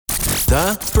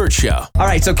The Burt Show. All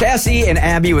right, so Cassie and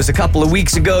Abby, it was a couple of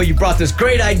weeks ago. You brought this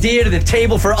great idea to the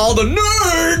table for all the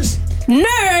nerds.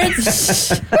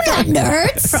 Nerds! We're not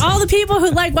nerds. For all the people who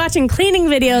like watching cleaning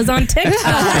videos on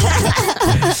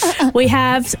TikTok, we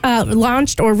have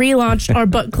launched or relaunched our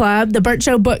book club, the Burt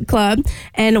Show Book Club,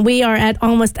 and we are at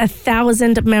almost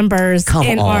 1,000 members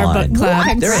our book club.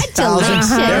 What? There are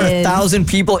 1,000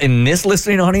 people in this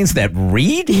listening audience that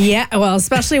read? Yeah, well,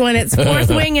 especially when it's Fourth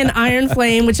Wing and Iron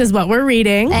Flame, which is what we're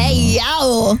reading. Hey,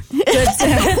 yo. It's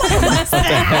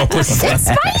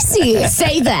spicy.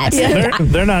 Say that.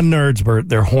 They're not nerds, Bert.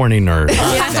 They're horny nerds.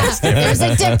 There's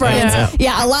a difference.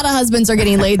 Yeah, a lot of husbands are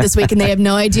getting laid this week and they have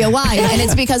no idea why. And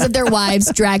it's because of their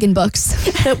wives dragging books.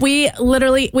 But we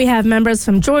have members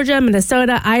from Georgia,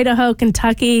 Minnesota, Idaho,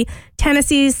 Kentucky,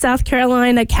 Tennessee, South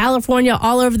Carolina, California,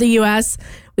 all over the U.S.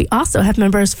 We also have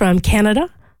members from Canada,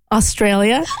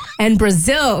 Australia, and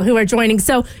Brazil who are joining.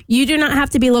 So you do not have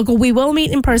to be local. We will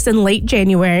meet in person late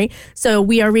January. So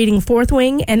we are reading Fourth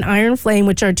Wing and Iron Flame,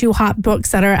 which are two hot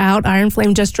books that are out. Iron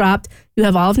Flame just dropped. You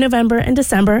have all of November and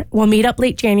December. We'll meet up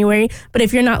late January. But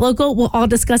if you're not local, we'll all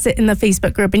discuss it in the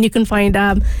Facebook group, and you can find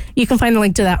the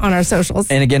link to that on our socials.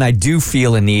 And again, I do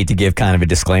feel a need to give kind of a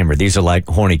disclaimer. These are like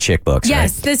horny chick books,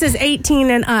 yes, right? This is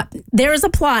 18 and up. There is a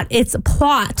plot. It's a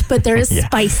plot, but there is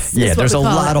spice. Yeah, there's a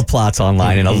lot of plots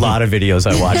online and a lot of videos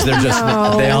I watch. They're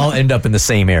just they all end up in the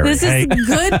same area. This is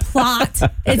good plot.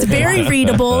 It's very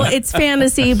readable. It's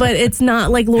fantasy, but it's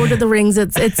not like Lord of the Rings.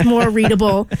 It's more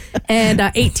readable and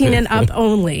 18 and up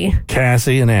only.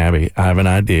 Cassie and Abby, I have an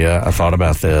idea. I thought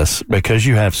about this because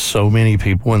you have so many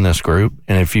people in this group,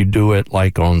 and if you do it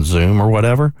like on Zoom or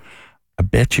whatever, I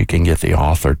bet you can get the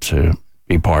author to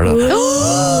be part of it.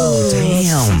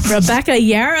 Damn. Rebecca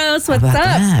Yaros, what's up?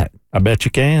 That? I bet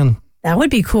you can. That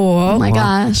would be cool. Oh my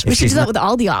gosh. We if should she's do that not- with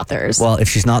all the authors. Well, if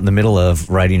she's not in the middle of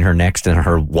writing her next in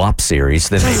her WAP series,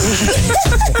 then maybe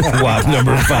WAP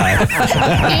number 5.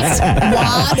 It's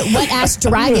WAD, Wet Ass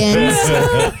Dragons.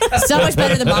 So much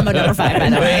better than Mambo number 5, by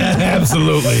the way.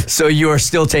 Absolutely. So you are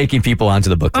still taking people onto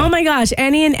the book club. Oh my gosh,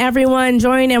 any and everyone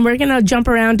join, and we're going to jump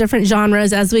around different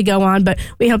genres as we go on, but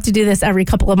we hope to do this every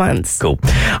couple of months. Cool.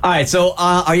 All right, so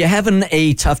are you having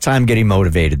a tough time getting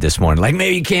motivated this morning? Like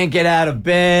maybe you can't get out of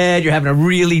bed, you're having a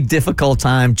really difficult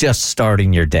time just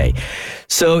starting your day.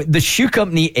 So the shoe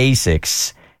company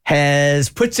Asics has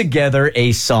put together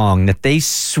a song that they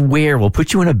swear will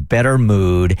put you in a better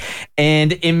mood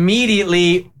and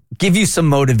immediately give you some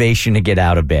motivation to get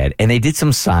out of bed. And they did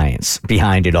some science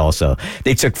behind it also.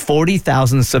 They took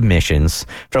 40,000 submissions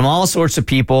from all sorts of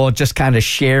people, just kind of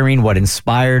sharing what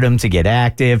inspired them to get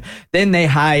active. Then they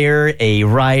hire a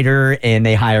writer and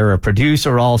they hire a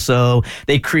producer also.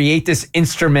 They create this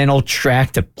instrumental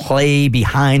track to play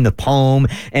behind the poem.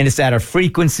 And it's at a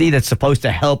frequency that's supposed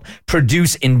to help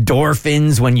produce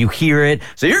endorphins when you hear it.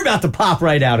 So you're about to pop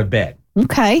right out of bed.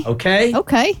 Okay.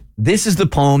 Okay? This is the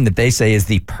poem that they say is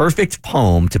the perfect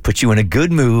poem to put you in a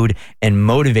good mood and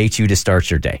motivate you to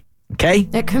start your day. Okay?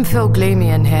 It can feel gloomy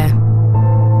in here.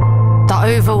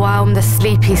 The overwhelm, the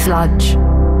sleepy sludge.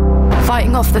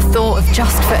 Fighting off the thought of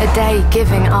just for a day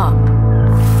giving up.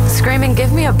 Screaming,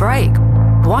 give me a break.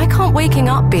 Why can't waking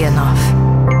up be enough?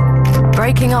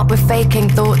 Breaking up with faking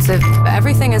thoughts of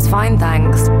everything is fine,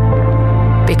 thanks.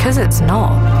 Because it's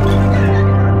not.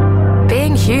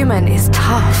 Being human is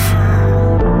tough.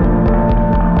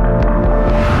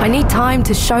 I need time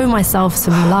to show myself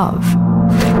some love.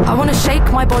 I want to shake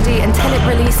my body until it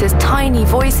releases tiny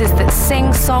voices that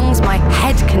sing songs my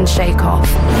head can shake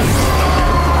off.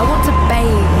 I want to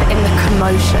bathe in the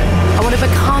commotion. I want to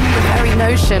become the very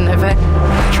notion of a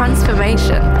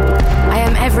transformation. I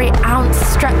am every ounce,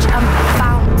 stretch and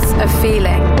bounce of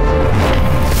feeling.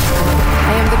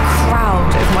 I am the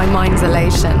crowd of my mind's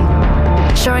elation.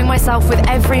 Showing myself with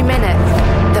every minute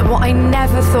that what I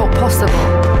never thought possible,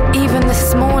 even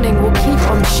this morning, will keep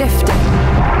on shifting.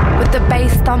 With the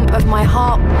bass thump of my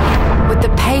heart, with the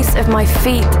pace of my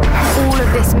feet, all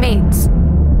of this meets. In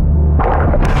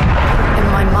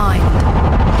my mind,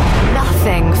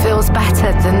 nothing feels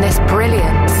better than this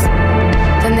brilliance,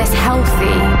 than this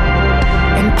healthy,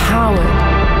 empowered,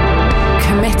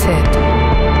 committed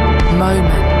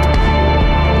moment.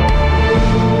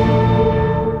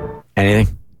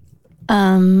 Anything? I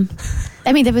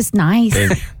mean, that was nice.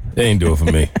 They ain't do it for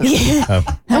me. I mean, I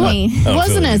don't it wasn't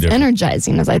feel any as different.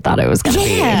 energizing as I thought it was going to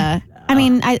be. Yeah. I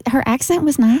mean, her accent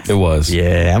was nice. It was.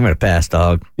 Yeah, I'm going to pass,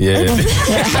 dog. Yeah.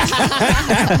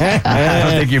 I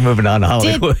don't think you're moving on to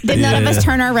Hollywood. Did none of us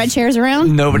turn our red chairs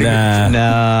around? Nobody. Nah.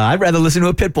 Nah, I'd rather listen to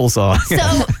a Pitbull song.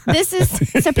 So this is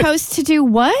supposed to do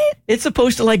what? It's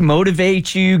supposed to like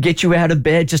motivate you, get you out of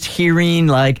bed. Just hearing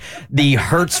like the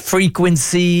Hertz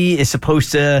frequency is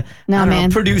supposed to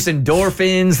produce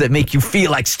endorphins that make you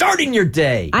feel like starting your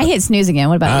day. I hit snooze again.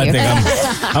 What about I you?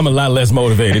 think I'm a lot less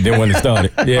motivated than when it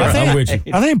started. Yeah, I'm with you.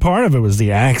 I think part of it was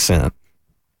the accent.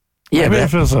 Yeah, Maybe but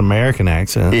if it was an American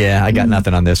accent. yeah, I got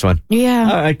nothing on this one. Yeah.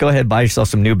 All right, go ahead, buy yourself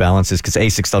some New Balances because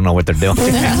ASICs don't know what they're doing.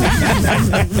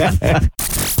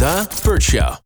 The Burt Show.